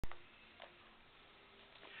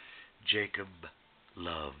Jacob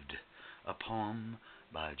loved, a poem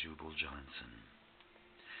by Jubal Johnson.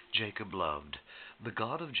 Jacob loved, the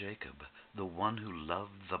God of Jacob, the one who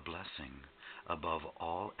loved the blessing above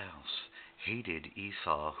all else, hated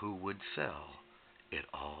Esau who would sell it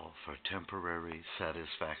all for temporary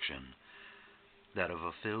satisfaction, that of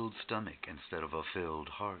a filled stomach instead of a filled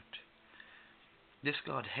heart. This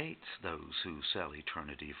God hates those who sell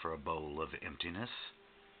eternity for a bowl of emptiness.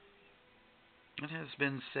 It has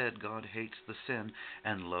been said God hates the sin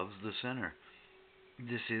and loves the sinner.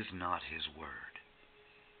 This is not his word.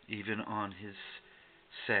 Even on his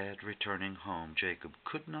sad returning home, Jacob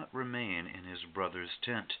could not remain in his brother's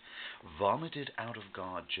tent. Vomited out of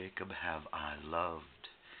God, Jacob have I loved,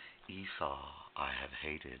 Esau I have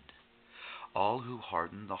hated. All who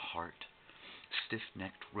harden the heart,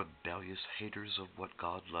 stiff-necked, rebellious haters of what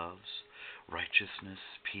God loves, righteousness,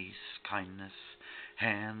 peace, kindness,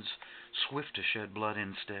 hands swift to shed blood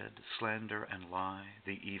instead, slander and lie,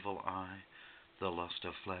 the evil eye, the lust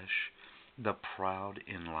of flesh, the proud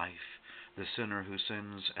in life, the sinner who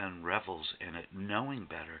sins and revels in it, knowing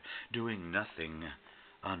better, doing nothing,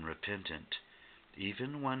 unrepentant,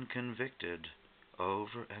 even when convicted,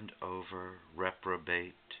 over and over,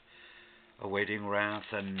 reprobate, awaiting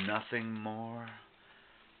wrath and nothing more.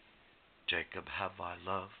 Jacob have I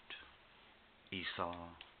loved, Esau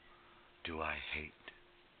do I hate.